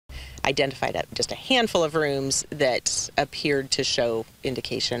identified just a handful of rooms that appeared to show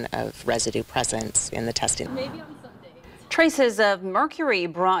indication of residue presence in the testing. Traces of mercury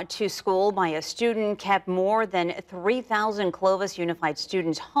brought to school by a student kept more than 3,000 Clovis Unified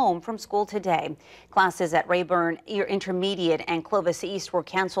students home from school today. Classes at Reyburn Intermediate and Clovis East were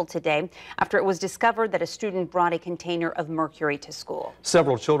canceled today after it was discovered that a student brought a container of mercury to school.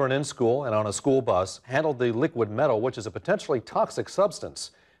 Several children in school and on a school bus handled the liquid metal, which is a potentially toxic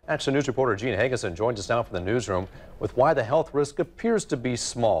substance. Action News reporter Gene Hageson joins us now from the newsroom with why the health risk appears to be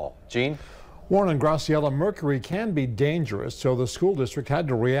small. Gene? Warren and Graciela, mercury can be dangerous, so the school district had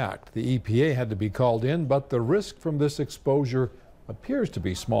to react. The EPA had to be called in, but the risk from this exposure appears to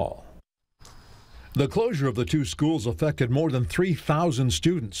be small. The closure of the two schools affected more than 3,000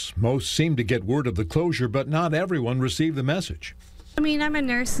 students. Most seemed to get word of the closure, but not everyone received the message. I mean, I'm a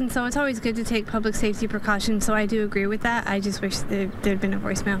nurse, and so it's always good to take public safety precautions, so I do agree with that. I just wish there'd been a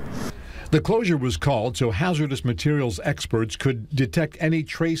voicemail. The closure was called so hazardous materials experts could detect any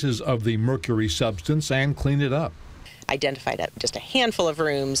traces of the mercury substance and clean it up. Identified just a handful of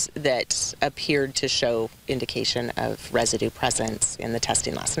rooms that appeared to show indication of residue presence in the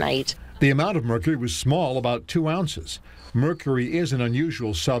testing last night. The amount of mercury was small, about 2 ounces. Mercury is an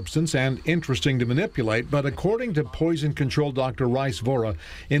unusual substance and interesting to manipulate, but according to poison control Dr. Rice Vora,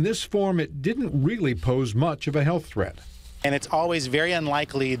 in this form it didn't really pose much of a health threat. And it's always very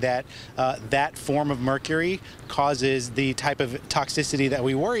unlikely that that form of mercury causes the type of toxicity that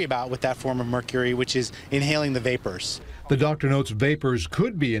we worry about with that form of mercury, which is inhaling the vapors. The doctor notes vapors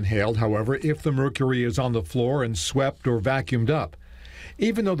could be inhaled, however, if the mercury is on the floor and swept or vacuumed up.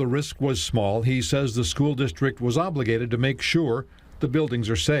 Even though the risk was small, he says the school district was obligated to make sure the buildings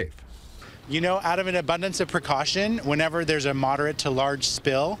are safe. You know, out of an abundance of precaution, whenever there's a moderate to large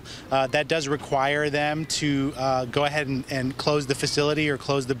spill, that does require them to go ahead and close the facility or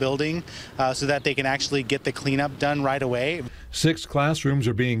close the building so that they can actually get the cleanup done right away. 6 classrooms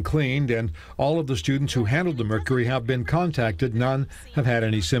are being cleaned, and all of the students who handled the mercury have been contacted. None have had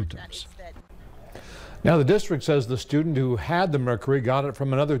any symptoms. Now, the district says the student who had the mercury got it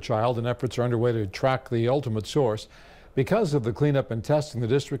from another child, and efforts are underway to track the ultimate source. Because of the cleanup and testing, the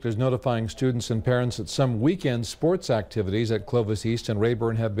district is notifying students and parents that some weekend sports activities at Clovis East and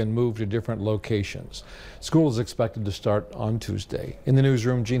Reyburn have been moved to different locations. School is expected to start on Tuesday. In the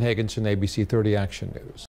newsroom, Gene Hageson, ABC 30 Action News.